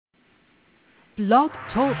Blog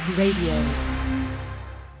Talk Radio.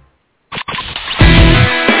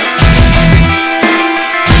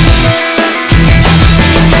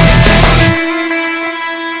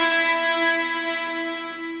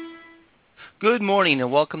 Good morning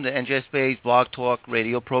and welcome to NJSBA's Blog Talk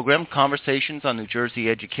radio program, Conversations on New Jersey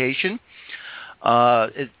Education.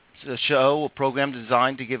 It's a program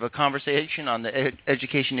designed to give a conversation on the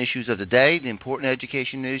education issues of the day, the important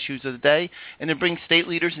education issues of the day, and to bring state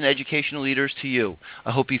leaders and educational leaders to you.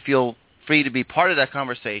 I hope you feel free to be part of that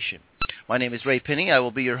conversation. My name is Ray Pinney. I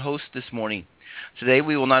will be your host this morning. Today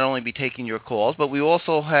we will not only be taking your calls, but we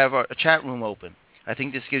also have a chat room open. I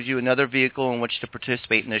think this gives you another vehicle in which to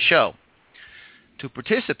participate in the show. To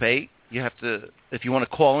participate, you have to, if you want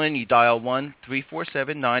to call in, you dial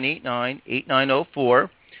 1-347-989-8904,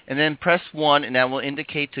 and then press 1, and that will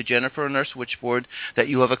indicate to Jennifer on our switchboard that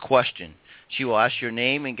you have a question. She will ask your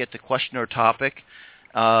name and get the question or topic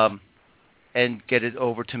and get it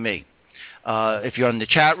over to me. If you're in the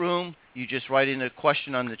chat room, you just write in a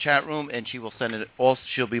question on the chat room, and she will send it. Also,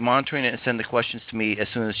 she'll be monitoring it and send the questions to me as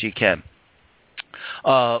soon as she can.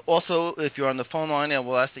 Also, if you're on the phone line, I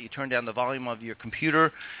will ask that you turn down the volume of your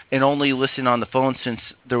computer and only listen on the phone since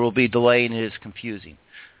there will be a delay and it is confusing.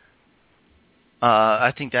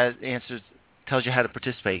 I think that tells you how to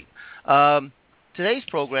participate. Today's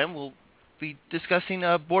program will be discussing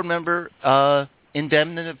board member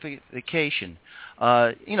indemnification.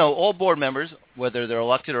 All board members, whether they're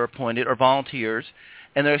elected or appointed, are volunteers,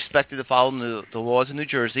 and they're expected to follow the laws in New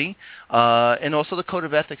Jersey and also the Code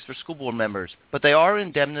of Ethics for school board members. But they are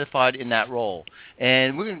indemnified in that role.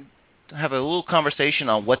 And we're going to have a little conversation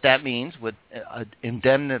on what that means, what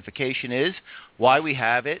indemnification is, why we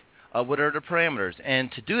have it, what are the parameters. And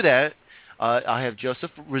to do that, I have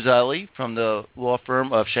Joseph Roselle from the law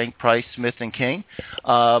firm of Schenck, Price, Smith & King.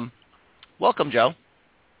 Welcome, Joe.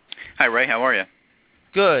 Hi, Ray. How are you?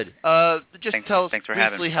 Good. Tell us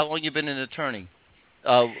briefly how long you've been an attorney.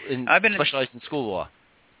 Specialized in school law.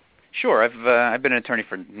 Sure, I've been an attorney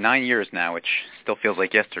for 9 years now, which still feels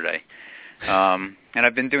like yesterday. And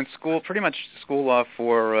I've been doing pretty much school law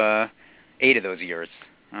for 8 of those years,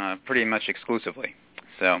 pretty much exclusively.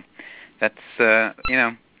 So that's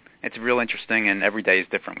it's real interesting, and every day is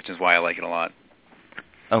different, which is why I like it a lot.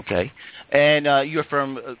 Okay, and your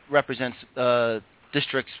firm represents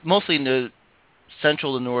districts mostly in the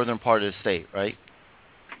central and northern part of the state, right?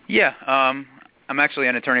 Yeah. I'm actually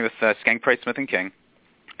an attorney with Schenck, Price, Smith & King,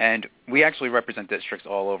 and we actually represent districts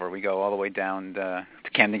all over. We go all the way down to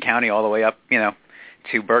Camden County, all the way up,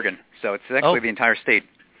 to Bergen. So it's actually the entire state.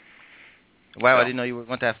 Wow, I didn't know you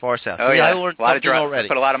went that far south. Oh yeah, I learned a lot of drive. Already.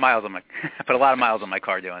 Put a lot of miles on my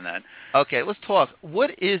car doing that. Okay, let's talk.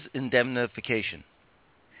 What is indemnification?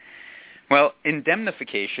 Well,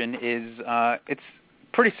 indemnification is it's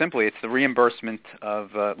pretty simply it's the reimbursement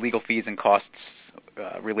of legal fees and costs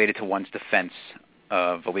related to one's defense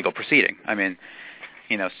of a legal proceeding. I mean,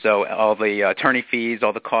 so all the attorney fees,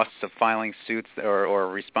 all the costs of filing suits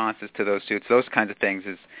or responses to those suits, those kinds of things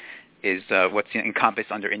is what's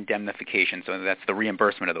encompassed under indemnification. So that's the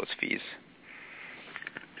reimbursement of those fees.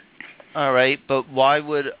 All right, but why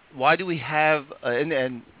do we have a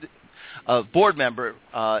board member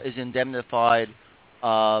is indemnified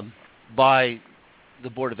by the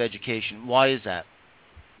Board of Education? Why is that?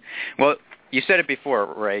 Well, you said it before,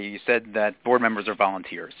 Ray. You said that board members are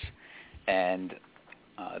volunteers. And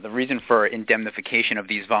the reason for indemnification of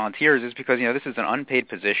these volunteers is because, this is an unpaid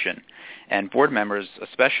position. And board members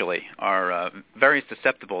especially are very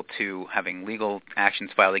susceptible to having legal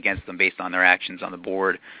actions filed against them based on their actions on the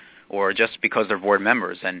board or just because they're board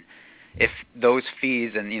members. And if those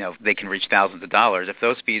fees, and, they can reach thousands of dollars, if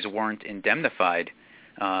those fees weren't indemnified,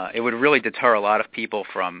 it would really deter a lot of people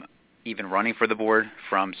from even running for the board,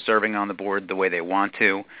 from serving on the board the way they want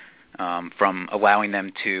to, from allowing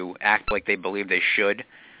them to act like they believe they should.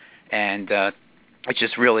 And it's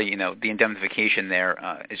just really, the indemnification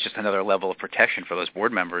there is just another level of protection for those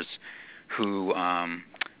board members who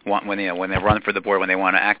want, when they're running for the board, when they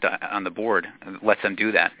want to act on the board, it lets them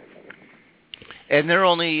do that. And they're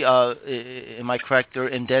only, am I correct, they're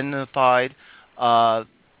indemnified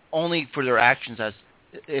only for their actions as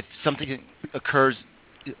if something occurs.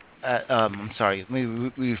 I'm sorry, let me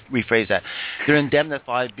rephrase that. They're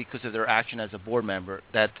indemnified because of their action as a board member,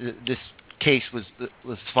 that this case was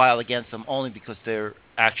filed against them only because of their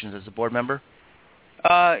actions as a board member?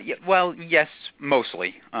 Well, yes,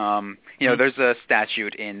 mostly. There's a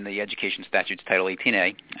statute in the Education Statutes, Title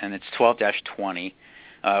 18A, and it's 12-20,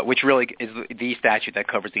 which really is the statute that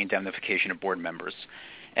covers the indemnification of board members.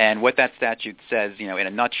 And what that statute says, in a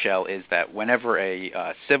nutshell, is that whenever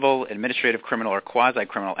a civil, administrative, criminal, or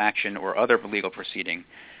quasi-criminal action or other legal proceeding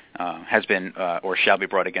has been or shall be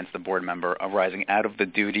brought against the board member arising out of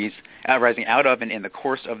and in the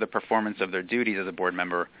course of the performance of their duties as a board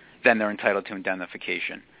member, then they're entitled to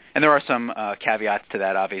indemnification. And there are some caveats to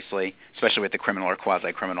that, obviously, especially with the criminal or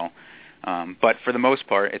quasi-criminal. But for the most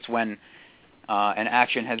part, it's when an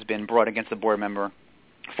action has been brought against the board member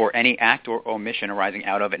for any act or omission arising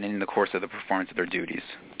out of and in the course of the performance of their duties.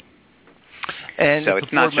 And so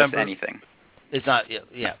it's not just anything. It's not,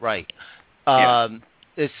 right.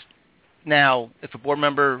 It's now, if a board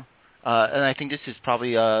member, and I think this is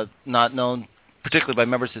probably not known particularly by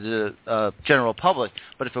members of the general public,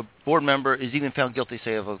 but if a board member is even found guilty,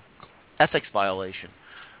 say, of an ethics violation,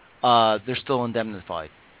 they're still indemnified.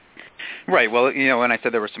 Right. Well, when I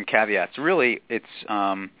said there were some caveats, really it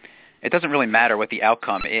doesn't really matter what the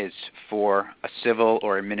outcome is for a civil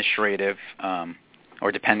or administrative,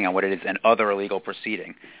 or depending on what it is, an other legal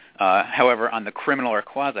proceeding. However, on the criminal or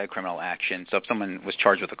quasi-criminal action, so if someone was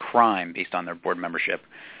charged with a crime based on their board membership,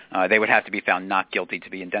 they would have to be found not guilty to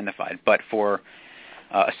be indemnified. But for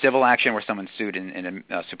a civil action where someone's sued in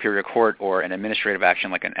a superior court or an administrative action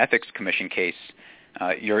like an ethics commission case,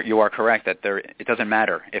 you are correct that it doesn't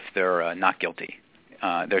matter if they're not guilty.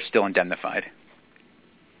 They're still indemnified.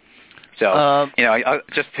 So,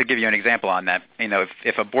 just to give you an example on that,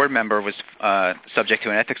 if a board member was subject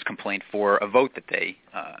to an ethics complaint for a vote that they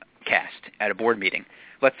cast at a board meeting,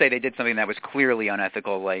 let's say they did something that was clearly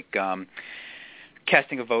unethical, like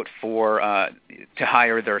casting a vote to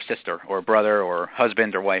hire their sister or brother or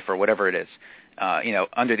husband or wife or whatever it is,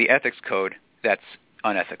 under the ethics code, that's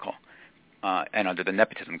unethical, and under the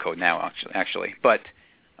nepotism code now, actually. But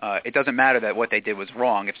it doesn't matter that what they did was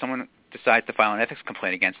wrong. If someone decides to file an ethics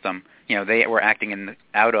complaint against them, they were acting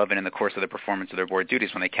out of and in the course of the performance of their board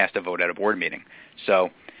duties when they cast a vote at a board meeting. So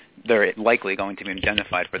they're likely going to be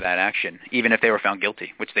indemnified for that action, even if they were found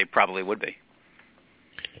guilty, which they probably would be.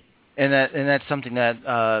 And that's something that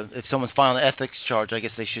if someone's filing an ethics charge, I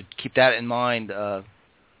guess they should keep that in mind,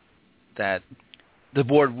 that the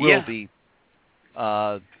board will be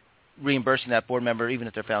reimbursing that board member even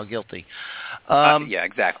if they're found guilty. Yeah,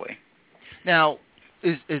 exactly. Now,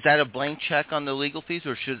 is that a blank check on the legal fees,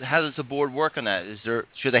 or how does the board work on that?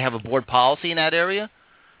 Should they have a board policy in that area?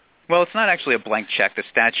 Well, it's not actually a blank check. The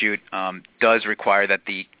statute does require that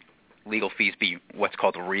the legal fees be what's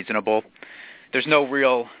called reasonable. There's no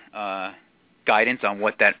real guidance on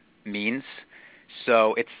what that means.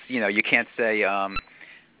 So it's, you can't say,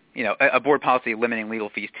 a board policy limiting legal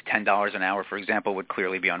fees to $10 an hour, for example, would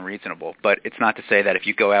clearly be unreasonable. But it's not to say that if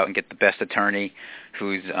you go out and get the best attorney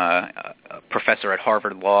who's a professor at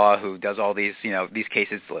Harvard Law who does all these, these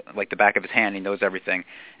cases like the back of his hand, he knows everything,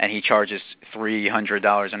 and he charges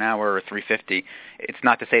 $300 an hour or $350, it's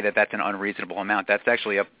not to say that that's an unreasonable amount. That's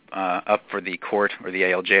actually up for the court or the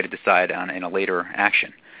ALJ to decide on in a later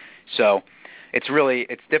action. So it's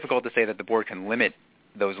difficult to say that the board can limit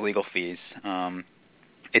those legal fees.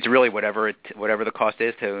 It's really whatever the cost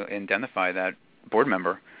is to indemnify that board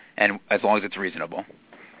member, and as long as it's reasonable.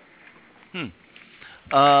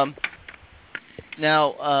 Now,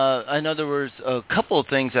 I know there was a couple of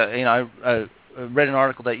things that I read an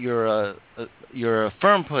article that your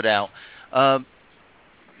firm put out.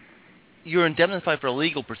 You're indemnified for a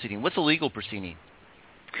legal proceeding. What's a legal proceeding?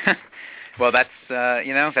 Well, that's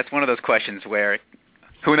that's one of those questions where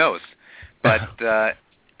who knows, but.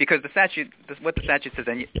 Because what the statute says,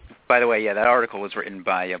 and by the way, that article was written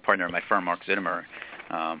by a partner of my firm, Mark Zittimer.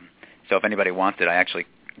 So if anybody wants it, I actually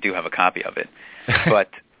do have a copy of it. But,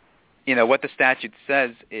 what the statute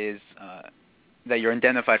says is that you're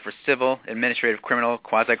indemnified for civil, administrative, criminal,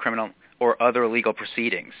 quasi-criminal, or other legal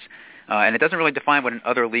proceedings. And it doesn't really define what an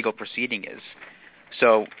other legal proceeding is.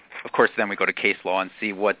 So, of course, then we go to case law and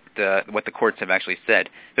see what the courts have actually said.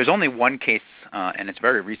 There's only one case, and it's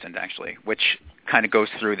very recent actually, which kind of goes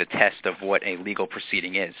through the test of what a legal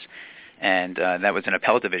proceeding is. And that was an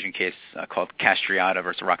appellate division case called Castriata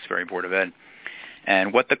versus Roxbury Board of Ed.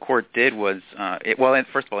 And what the court did was,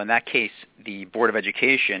 first of all, in that case, the Board of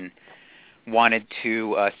Education wanted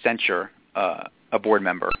to censure a board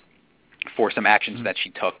member for some actions that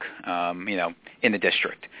she took, in the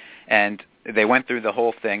district. And they went through the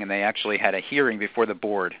whole thing, and they actually had a hearing before the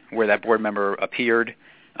board where that board member appeared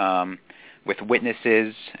with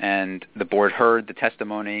witnesses, and the board heard the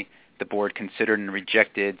testimony. The board considered and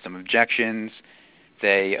rejected some objections.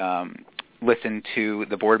 They listened to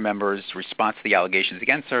the board member's response to the allegations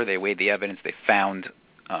against her. They weighed the evidence. They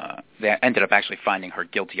ended up actually finding her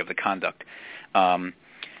guilty of the conduct.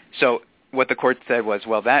 So what the court said was,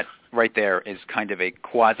 well, that right there is kind of a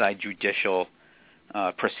quasi-judicial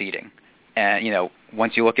proceeding. And,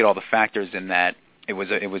 once you look at all the factors in that, it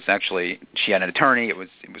was actually, she had an attorney, it was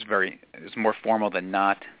more formal than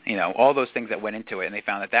not, all those things that went into it, and they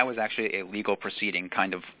found that was actually a legal proceeding,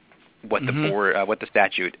 kind of what the board, what the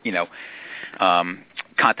statute,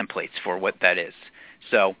 contemplates for what that is.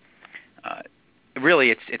 So,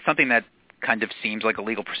 really, it's something that kind of seems like a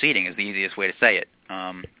legal proceeding is the easiest way to say it.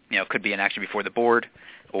 It could be an action before the board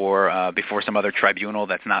or before some other tribunal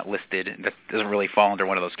that's not listed, that doesn't really fall under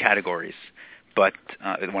one of those categories, but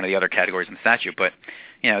one of the other categories in the statute. But,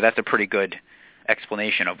 that's a pretty good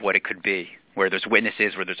explanation of what it could be, where there's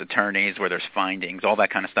witnesses, where there's attorneys, where there's findings, all that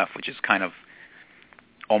kind of stuff, which is kind of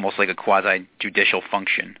almost like a quasi-judicial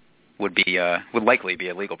function. Would likely be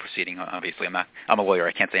a legal proceeding. Obviously, I'm a lawyer.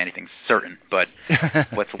 I can't say anything certain, but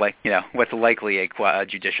what's likely a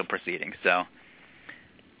judicial proceeding. So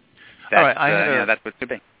that's, all right, that's what it could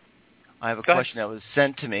be. I have a question that was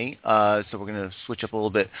sent to me, so we're going to switch up a little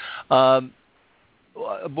bit. A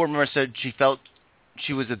board member said she felt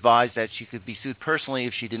she was advised that she could be sued personally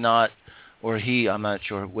if she did not, or he, I'm not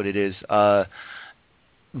sure what it is,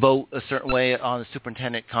 vote a certain way on the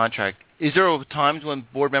superintendent contract. Is there times when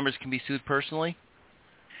board members can be sued personally?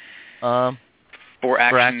 For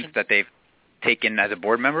actions that they've taken as a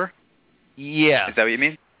board member? Yeah. Is that what you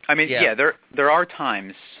mean? I mean, yeah, there are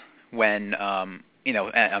times when, a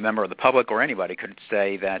member of the public or anybody could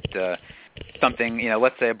say that something,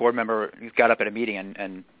 let's say a board member got up at a meeting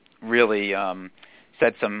and really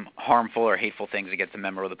said some harmful or hateful things against a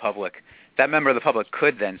member of the public. That member of the public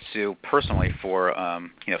could then sue personally for,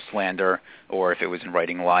 slander, or if it was in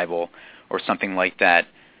writing, libel, or something like that.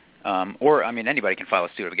 Or, anybody can file a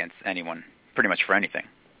suit against anyone, pretty much for anything.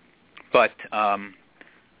 But, I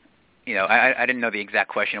didn't know the exact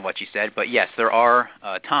question of what she said, but yes, there are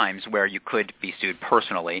times where you could be sued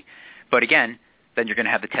personally. But again, then you're going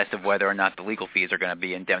to have the test of whether or not the legal fees are going to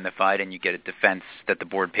be indemnified, and you get a defense that the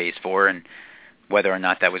board pays for, and whether or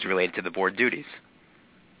not that was related to the board duties.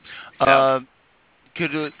 So,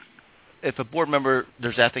 if a board member,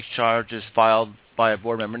 there's ethics charges filed by a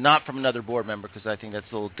board member, not from another board member, because I think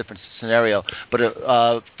that's a little different scenario, but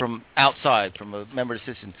from outside, from a member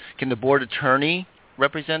assistant, can the board attorney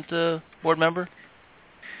represent the board member?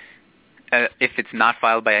 If it's not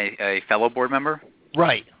filed by a fellow board member?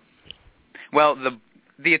 Right. Well,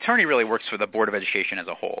 the attorney really works for the Board of Education as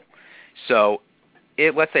a whole. So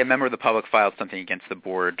let's say a member of the public filed something against a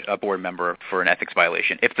board member for an ethics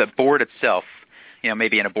violation. If the board itself,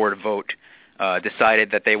 maybe in a board vote,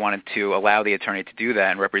 decided that they wanted to allow the attorney to do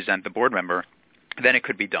that and represent the board member, then it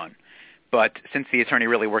could be done. But since the attorney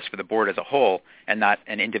really works for the board as a whole and not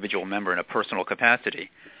an individual member in a personal capacity,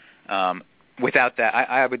 without that,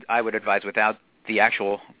 I would advise without the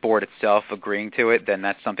actual board itself agreeing to it, then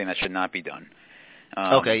that's something that should not be done.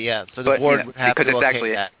 Okay, yeah. So the board would have to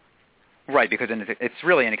locate that. Right, because it's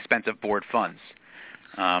really inexpensive board funds.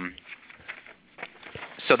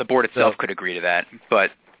 So the board itself could agree to that,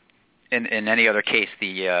 but in any other case,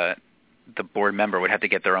 the board member would have to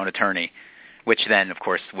get their own attorney, which then, of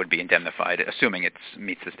course, would be indemnified, assuming it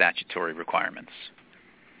meets the statutory requirements.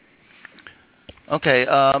 Okay.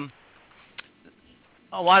 A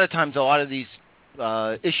lot of times, a lot of these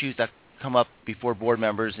issues that come up before board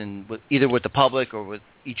members, and either with the public or with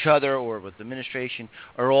each other or with the administration,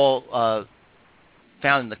 are all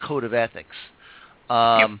found in the Code of Ethics.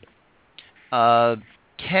 In the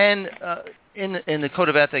Code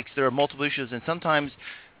of Ethics, there are multiple issues, and sometimes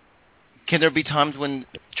can there be times when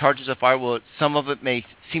charges are filed where some of it may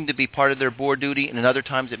seem to be part of their board duty, and in other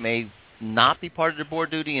times it may not be part of their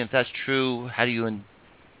board duty? And if that's true, how do you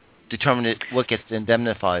determine what gets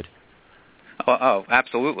indemnified? Oh,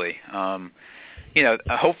 absolutely.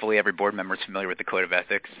 Hopefully every board member is familiar with the Code of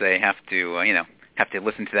Ethics. They have to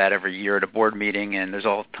listen to that every year at a board meeting, and there's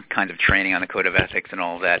all kinds of training on the Code of Ethics and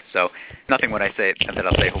all of that. So nothing what I say that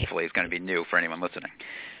I'll say hopefully is going to be new for anyone listening.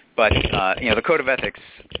 But the Code of Ethics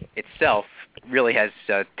itself really has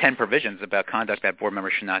 10 provisions about conduct that board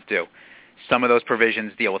members should not do. Some of those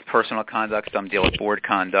provisions deal with personal conduct, some deal with board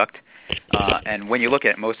conduct. And when you look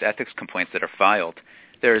at most ethics complaints that are filed,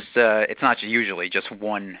 it's not usually just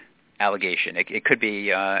one allegation. It could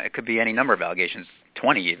be any number of allegations,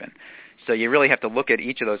 20 even. So you really have to look at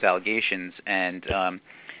each of those allegations and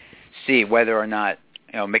see whether or not,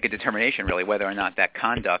 make a determination really whether or not that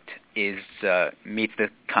conduct meets the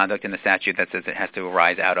conduct in the statute that says it has to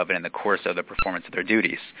arise out of it in the course of the performance of their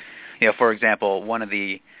duties. For example, one of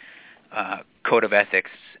the Code of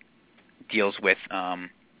Ethics deals with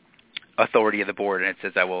authority of the board, and it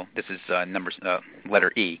says, this is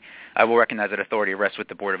letter E, I will recognize that authority rests with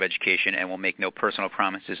the Board of Education and will make no personal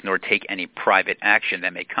promises nor take any private action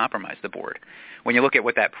that may compromise the board. When you look at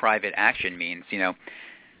what that private action means,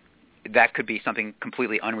 that could be something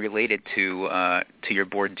completely unrelated to your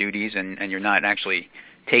board duties, and you're not actually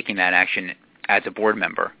taking that action as a board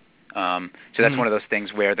member. So that's one of those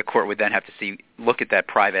things where the court would then have to look at that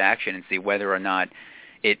private action and see whether or not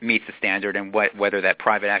it meets the standard and whether that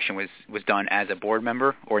private action was done as a board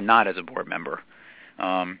member or not as a board member.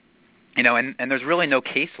 And there's really no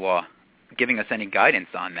case law giving us any guidance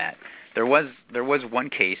on that. There was one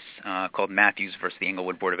case called Matthews versus the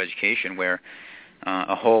Englewood Board of Education where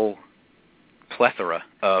a whole plethora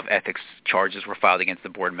of ethics charges were filed against the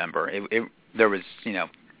board member. There was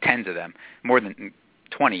tens of them, more than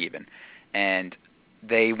 20 even, and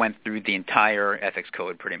they went through the entire ethics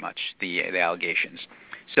code pretty much, the allegations.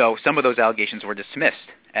 So some of those allegations were dismissed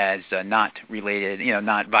as not related,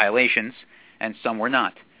 not violations, and some were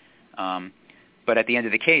not. But at the end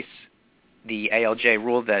of the case, the ALJ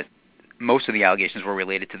ruled that most of the allegations were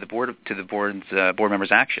related to the board's board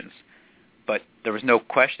members' actions. But there was no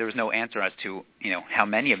question, there was no answer as to how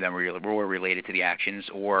many of them were related to the actions,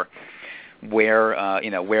 or where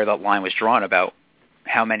the line was drawn about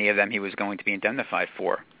how many of them he was going to be indemnified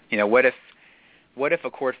for. What if a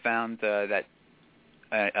court found that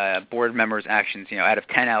a board member's actions, out of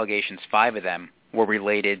 10 allegations, 5 of them were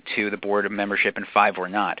related to the board of membership and 5 were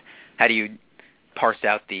not? How do you parse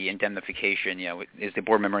out the indemnification? Is the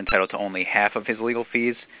board member entitled to only half of his legal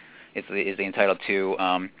fees? Is he entitled to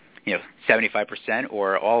 75%,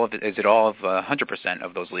 or is it all of 100%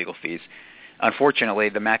 of those legal fees? Unfortunately,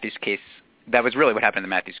 the Matthews case, that was really what happened in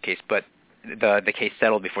the Matthews case, but the case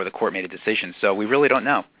settled before the court made a decision, so we really don't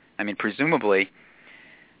know. I mean, presumably,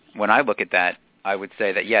 when I look at that, I would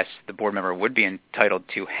say that yes, the board member would be entitled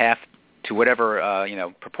to whatever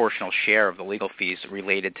proportional share of the legal fees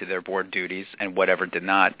related to their board duties, and whatever did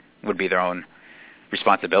not would be their own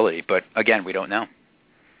responsibility. But again, we don't know.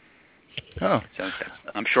 Oh, so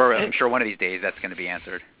I'm sure one of these days that's going to be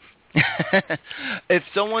answered. If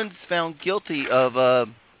someone's found guilty of,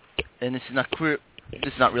 and this is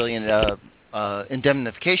not really an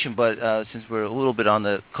indemnification, but since we're a little bit on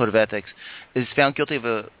the code of ethics, is found guilty of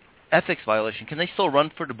a ethics violation, can they still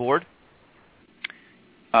run for the board?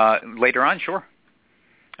 Later on, sure.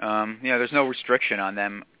 There's no restriction on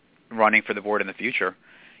them running for the board in the future.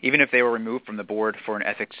 Even if they were removed from the board for an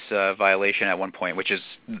ethics violation at one point, which is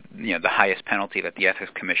the highest penalty that the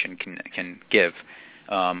Ethics Commission can give,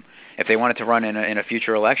 if they wanted to run in a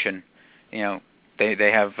future election,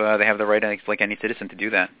 they have the right, like any citizen, to do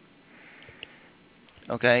that.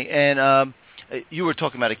 Okay, and you were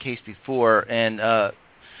talking about a case before, and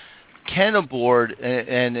can a board,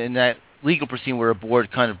 and in that legal proceeding where a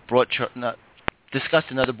board kind of discussed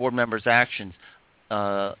another board member's actions,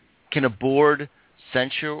 can a board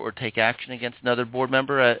censure or take action against another board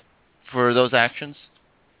member for those actions?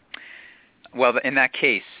 Well, in that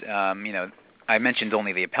case, I mentioned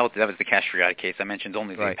only the appellate. That was the Castriati case. I mentioned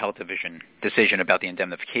only the appellate division decision about the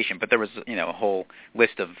indemnification, but there was a whole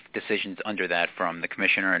list of decisions under that from the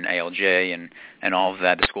commissioner and ALJ and all of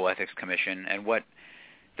that, the School Ethics Commission. And what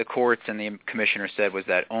the courts and the commissioner said was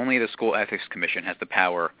that only the School Ethics Commission has the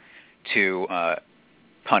power to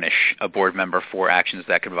punish a board member for actions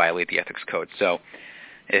that could violate the ethics code. So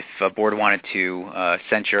if a board wanted to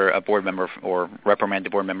censure a board member or reprimand a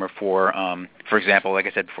board member for example, like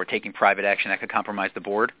I said before, taking private action that could compromise the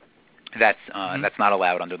board, that's not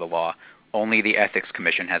allowed under the law. Only the Ethics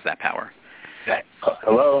Commission has that power.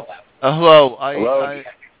 Hello? Hello.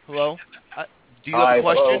 Hello? Do you have a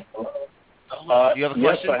question? Do you have a question?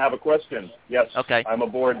 Yes, I have a question. Yes. Okay. I'm a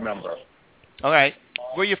board member. All right.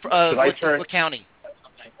 Where are you from? What county?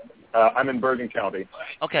 I'm in Bergen County.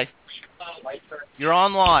 Okay. You're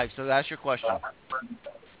on live, so ask your question.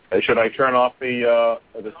 Should I turn off the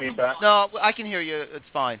feedback? No, I can hear you. It's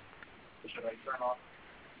fine. Should I turn off?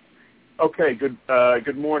 Okay.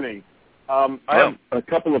 Good morning. I have a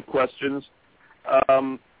couple of questions.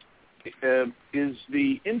 Is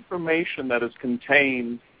the information that is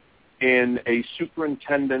contained in a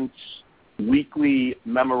superintendent's weekly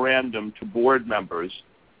memorandum to board members,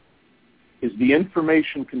 is the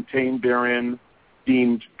information contained therein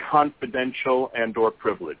deemed confidential and or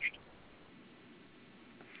privileged?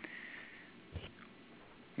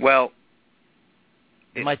 Well,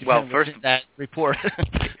 it might depend on that report.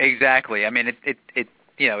 Exactly. I mean,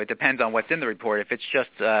 it depends on what's in the report. If it's just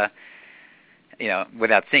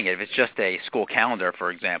without seeing it, if it's just a school calendar, for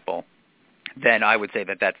example, then I would say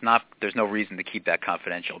that there's no reason to keep that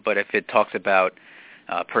confidential. But if it talks about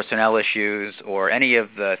personnel issues or any of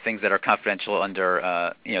the things that are confidential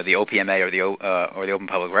under the OPMA or the Open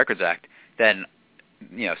Public Records Act, then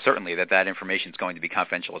certainly that information is going to be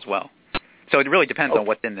confidential as well. So it really depends on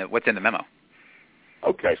what's in the memo.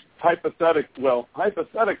 Okay.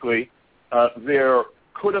 Hypothetically, there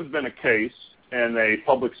could have been a case in a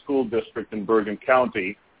public school district in Bergen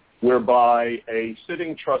County whereby a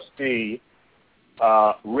sitting trustee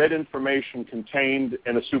read information contained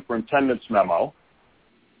in a superintendent's memo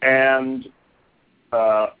and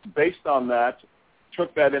based on that,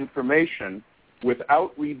 took that information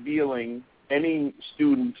without revealing any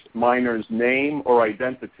student minor's name or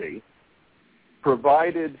identity,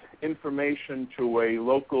 provided information to a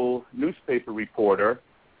local newspaper reporter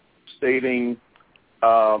stating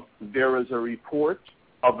there is a report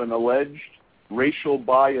of an alleged racial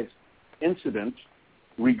bias incident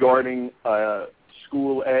regarding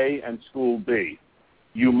School A and School B.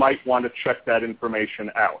 You might want to check that information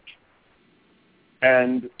out.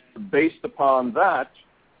 And based upon that,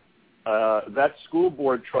 that school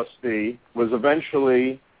board trustee was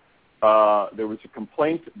eventually, there was a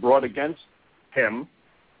complaint brought against him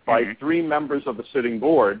by 3 members of the sitting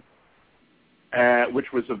board,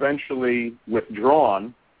 which was eventually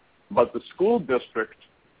withdrawn, but the school district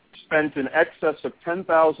spent in excess of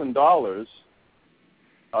 $10,000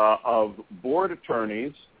 of board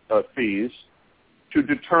attorneys' fees to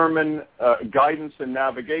determine guidance and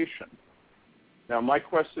navigation. Now, my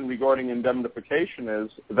question regarding indemnification is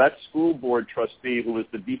that school board trustee who was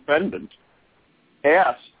the defendant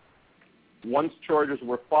asked, once charges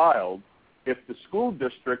were filed, if the school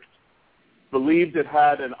district believed it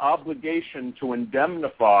had an obligation to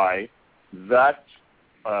indemnify that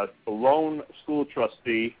lone school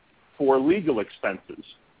trustee for legal expenses.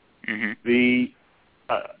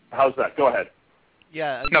 How's that? Go ahead.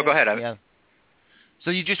 Yeah. No, go ahead. Yeah. So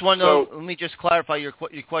you just want to know, let me just clarify your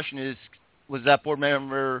question is, was that board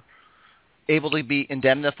member able to be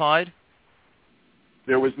indemnified?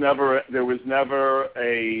 There was never a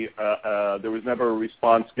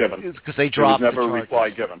response given. Because they dropped there was never the a reply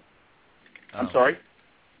given. I'm sorry?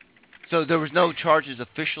 So there was no charges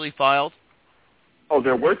officially filed? Oh,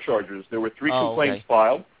 there were charges. There were 3 complaints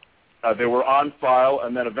filed. They were on file,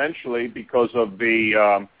 and then eventually, because of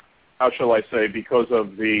the, because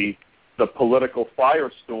of the political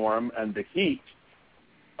firestorm and the heat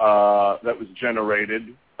that was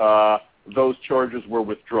generated, those charges were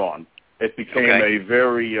withdrawn. It became a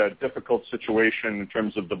very difficult situation in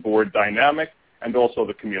terms of the board dynamic and also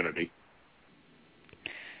the community.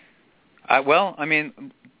 Well, I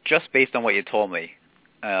mean, just based on what you told me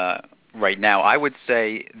right now, I would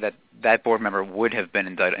say that board member would have been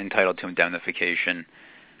entitled to indemnification.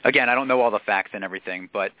 Again, I don't know all the facts and everything,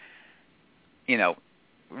 but,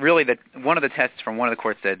 really one of the tests from one of the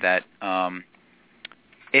courts said that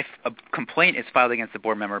if a complaint is filed against the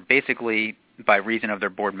board member, basically by reason of their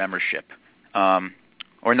board membership, or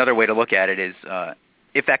another way to look at it is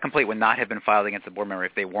if that complaint would not have been filed against the board member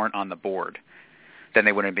if they weren't on the board, then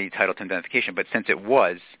they wouldn't be entitled to indemnification. But since it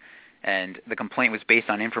was, and the complaint was based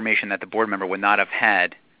on information that the board member would not have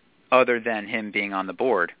had other than him being on the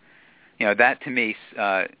board, that to me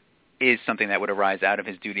is something that would arise out of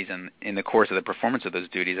his duties in the course of the performance of those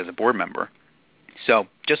duties as a board member. So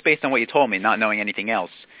just based on what you told me, not knowing anything else,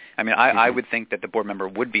 I mean, I would think that the board member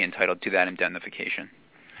would be entitled to that indemnification.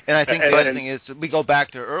 And I think the other thing is, we go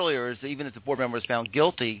back to earlier, is even if the board member is found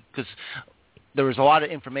guilty, because there was a lot of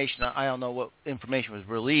information, I don't know what information was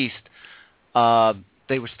released,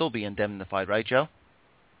 they would still be indemnified, right, Joe?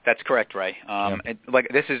 That's correct, Ray.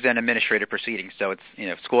 This is an administrative proceeding, so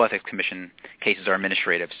it's school ethics commission cases are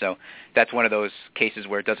administrative. So that's one of those cases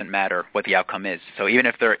where it doesn't matter what the outcome is. So even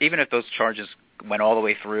if those charges went all the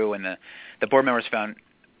way through and the board member was found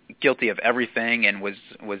guilty of everything and was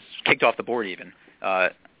kicked off the board, even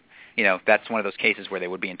that's one of those cases where they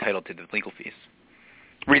would be entitled to the legal fees,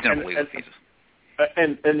 reasonable legal fees.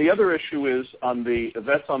 And the other issue is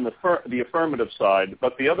that's on the affirmative side,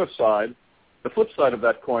 but the other side. The flip side of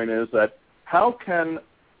that coin is that how can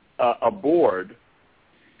a board,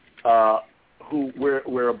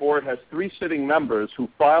 where a board has 3 sitting members who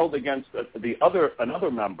filed against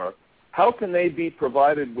another member, how can they be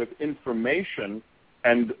provided with information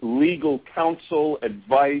and legal counsel,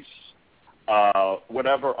 advice,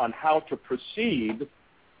 whatever, on how to proceed?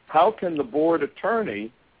 How can the board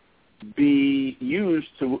attorney be used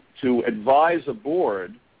to advise a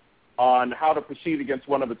board on how to proceed against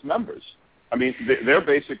one of its members? I mean, they're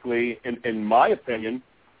basically, in my opinion,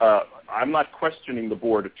 I'm not questioning the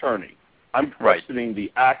board attorney. I'm questioning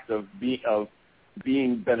the act of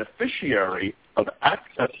being beneficiary of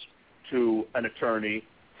access to an attorney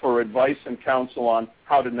for advice and counsel on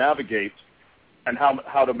how to navigate and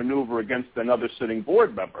how to maneuver against another sitting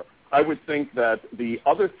board member. I would think that the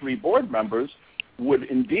other 3 board members would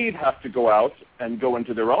indeed have to go out and go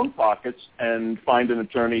into their own pockets and find an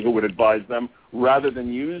attorney who would advise them rather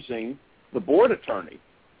than using the board attorney.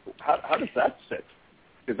 How does that sit?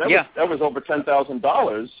 Because that was over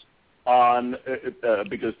 $10,000 on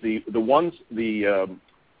because the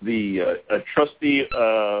trustee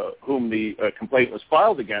whom the complaint was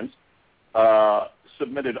filed against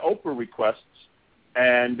submitted OPRA requests,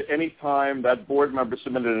 and any time that board member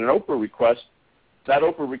submitted an OPRA request, that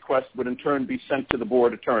OPRA request would in turn be sent to the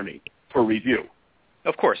board attorney for review.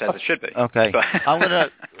 Of course, as it should be. Okay. All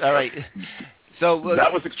right. So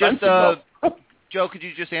that was expensive. Joe, could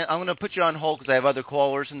you just? I'm going to put you on hold because I have other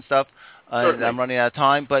callers and stuff, and I'm running out of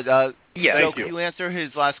time. But Joe, could you answer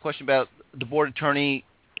his last question about the board attorney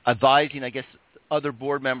advising, I guess, other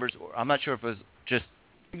board members? Or I'm not sure if it was just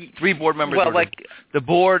 3 board members. Well, or the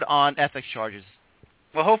board on ethics charges.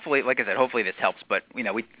 Well, hopefully, like I said, hopefully this helps. But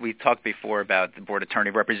we talked before about the board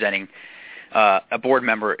attorney representing a board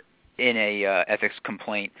member in a ethics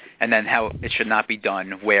complaint, and then how it should not be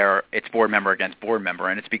done where it's board member against board member,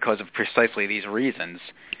 and it's because of precisely these reasons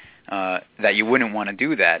that you wouldn't want to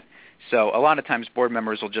do that. So a lot of times board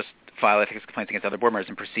members will just file ethics complaints against other board members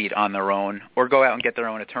and proceed on their own, or go out and get their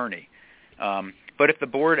own attorney. But if the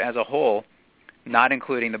board as a whole, not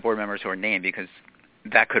including the board members who are named, because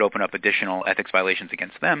that could open up additional ethics violations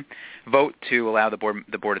against them, vote to allow the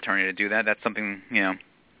board attorney to do that, that's something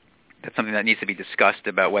that's something that needs to be discussed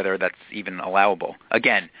about whether that's even allowable.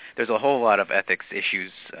 Again, there's a whole lot of ethics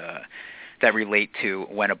issues that relate to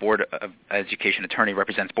when a board of education attorney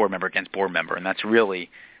represents board member against board member, and that's really,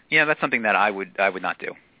 that's something that I would not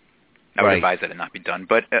do. I would advise that it not be done.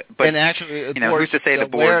 But and actually, who's to say the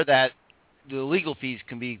board aware that the legal fees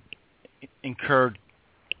can be incurred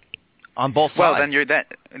on both sides? Well,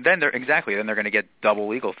 then they're going to get double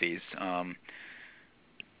legal fees.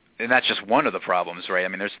 And that's just one of the problems, right? I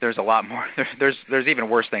mean, there's a lot more. There's even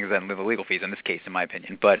worse things than the legal fees in this case, in my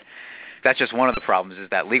opinion. But that's just one of the problems, is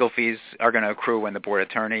that legal fees are going to accrue when the board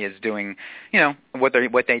attorney is doing, what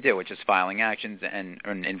they do, which is filing actions and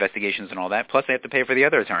investigations and all that. Plus, they have to pay for the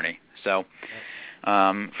other attorney. So,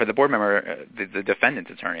 for the board member, the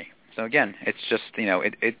defendant's attorney. So again, it's just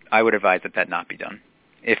I would advise that not be done,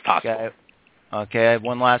 if possible. Okay. I have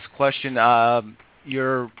one last question.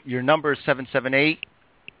 Your number is 778.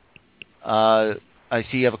 I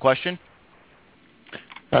see you have a question.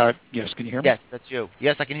 Yes, can you hear me? Yes, that's you.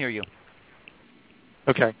 Yes, I can hear you.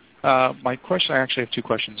 Okay. My question, I actually have 2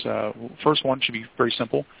 questions. First one should be very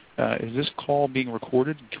simple. Is this call being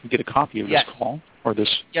recorded? Can we get a copy of this call? Or this?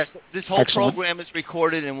 Yes, this whole program is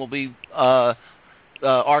recorded and will be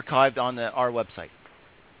archived on our website.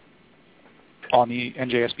 On the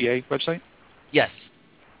NJSBA website? Yes.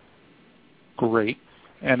 Great.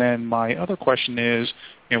 And then my other question is,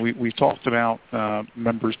 we've talked about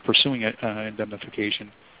members pursuing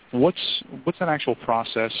indemnification. What's an actual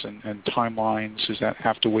process and timelines? Does that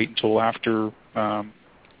have to wait until after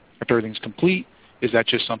everything's complete? Is that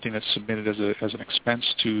just something that's submitted as an expense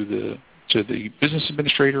to the business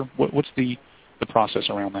administrator? What's the process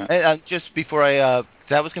around that? Just before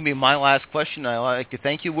that was going to be my last question. I'd like to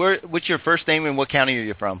thank you. What's your first name and what county are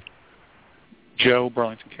you from? Joe,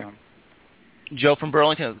 Burlington County. Joe from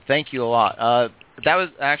Burlington. Thank you a lot. That was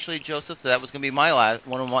actually, Joseph, that was going to be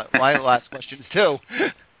one of my last questions too.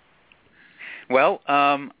 Well,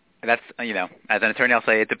 that's as an attorney, I'll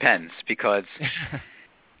say it depends, because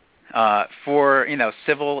for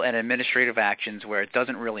civil and administrative actions where it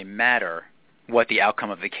doesn't really matter what the outcome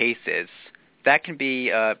of the case is, that can be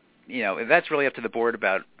that's really up to the board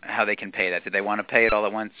about how they can pay that. Do they want to pay it all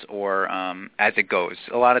at once or as it goes?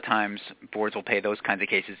 A lot of times boards will pay those kinds of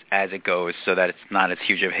cases as it goes so that it's not as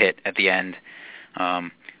huge of a hit at the end.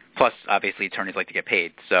 Plus, obviously, attorneys like to get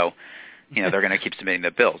paid, so they're going to keep submitting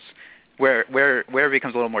the bills. Where it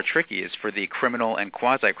becomes a little more tricky is for the criminal and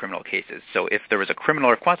quasi-criminal cases. So if there was a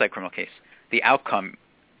criminal or quasi-criminal case, the outcome,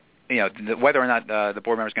 whether or not the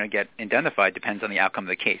board member is going to get indemnified depends on the outcome of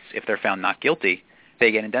the case. If they're found not guilty,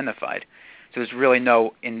 they get indemnified. So there's really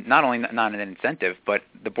not only not an incentive, but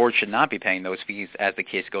the board should not be paying those fees as the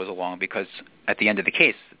case goes along, because at the end of the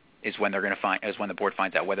case is when when the board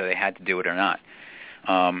finds out whether they had to do it or not.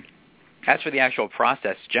 As for the actual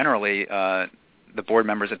process, generally the board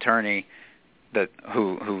member's attorney,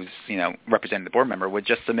 who's representing the board member, would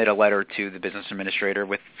just submit a letter to the business administrator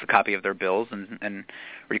with a copy of their bills and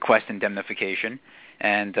request indemnification,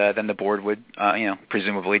 and then the board would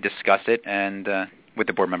presumably discuss it, and with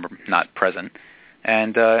the board member not present,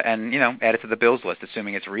 and add it to the bills list,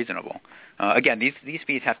 assuming it's reasonable. Again, these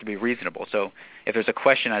fees have to be reasonable. So if there's a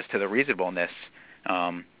question as to the reasonableness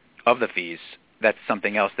of the fees, that's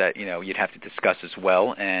something else that you'd have to discuss as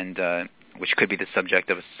well, and which could be the subject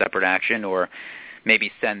of a separate action, or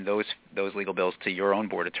maybe send those legal bills to your own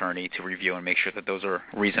board attorney to review and make sure that those are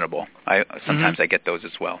reasonable. Sometimes I get those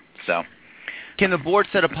as well. So, can the board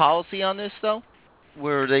set a policy on this though,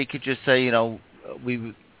 where they could just say,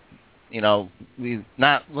 we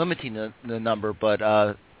not limiting the number, but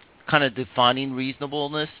kind of defining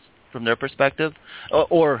reasonableness from their perspective,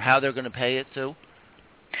 or how they're going to pay it too?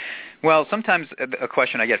 Well, sometimes a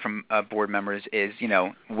question I get from board members is,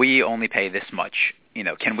 we only pay this much.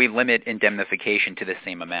 Can we limit indemnification to the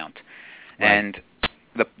same amount? Right. And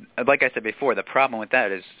like I said before, the problem with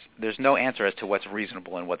that is there's no answer as to what's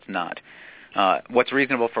reasonable and what's not. What's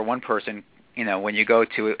reasonable for one person, when you go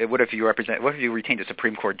to, what if you retained a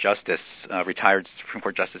Supreme Court justice, retired Supreme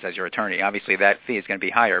Court justice as your attorney? Obviously, that fee is going to be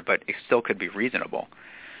higher, but it still could be reasonable.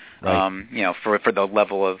 Right. For the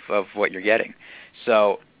level of what you're getting.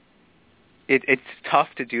 So it's tough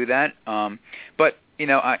to do that, but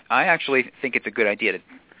I actually think it's a good idea to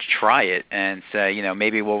try it and say,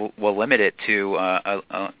 maybe we'll limit it to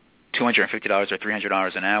 $250 or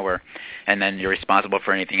 $300 an hour, and then you're responsible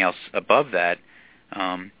for anything else above that.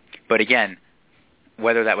 But again,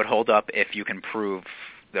 whether that would hold up if you can prove,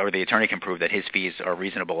 or the attorney can prove that his fees are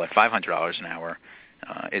reasonable at $500 an hour,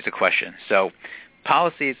 is a question. So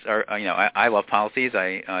policies are, I love policies.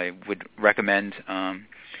 I would recommend,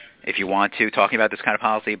 if you want to, talking about this kind of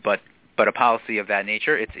policy, but a policy of that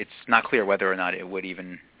nature, it's not clear whether or not it would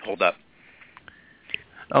even hold up.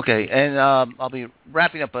 Okay, and I'll be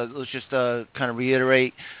wrapping up, but let's just kind of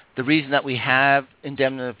reiterate, the reason that we have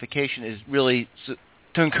indemnification is really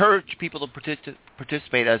to encourage people to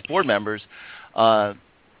participate as board members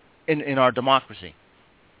in our democracy.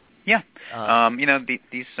 Yeah,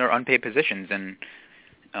 these are unpaid positions, and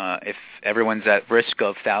if everyone's at risk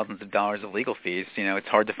of thousands of dollars of legal fees, it's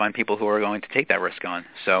hard to find people who are going to take that risk on.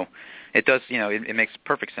 So it does, it makes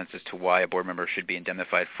perfect sense as to why a board member should be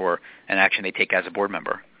indemnified for an action they take as a board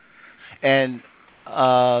member. And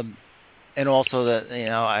also that,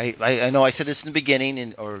 I know I said this in the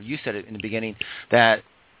beginning, or you said it in the beginning, that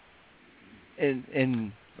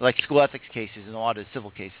in like school ethics cases and a lot of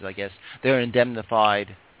civil cases, I guess, they're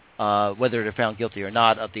indemnified whether they're found guilty or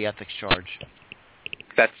not of the ethics charge.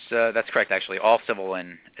 That's correct, actually. All civil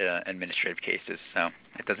and administrative cases, so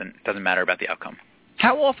it doesn't matter about the outcome.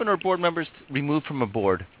 How often are board members removed from a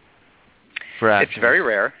board for action? It's very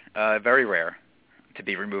rare to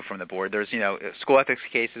be removed from the board. There's, school ethics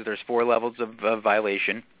cases, there's 4 levels of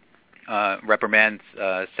violation, reprimands,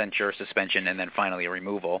 censure, suspension, and then finally a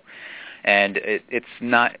removal. And it's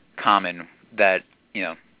not common that,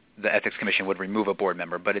 the Ethics Commission would remove a board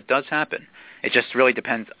member, but it does happen. It just really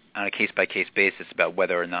depends on a case-by-case basis about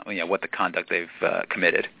whether or not, what the conduct they've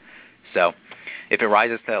committed. So if it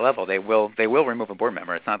rises to that level, they will remove a board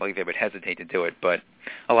member. It's not like they would hesitate to do it, but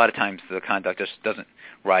a lot of times the conduct just doesn't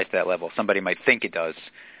rise to that level. Somebody might think it does,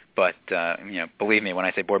 but believe me when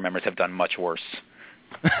I say board members have done much worse.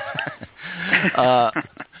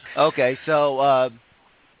 Okay, so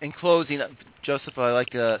in closing, Joseph, I'd like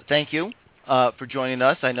to thank you for joining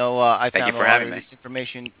us. I know I found a lot of this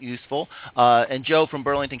information useful. And Joe from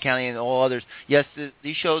Burlington County and all others, yes,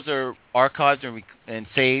 these shows are archived and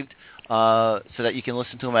saved so that you can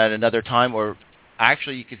listen to them at another time, or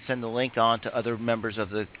actually you could send the link on to other members of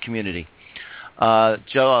the community.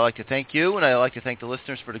 Joe, I'd like to thank you, and I'd like to thank the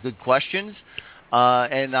listeners for the good questions.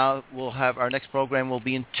 And now we'll have our next program will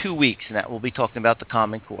be in 2 weeks, and that will be talking about the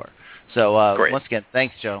Common Core. So once again,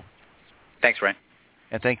 thanks, Joe. Thanks, Ray.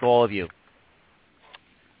 And thank all of you.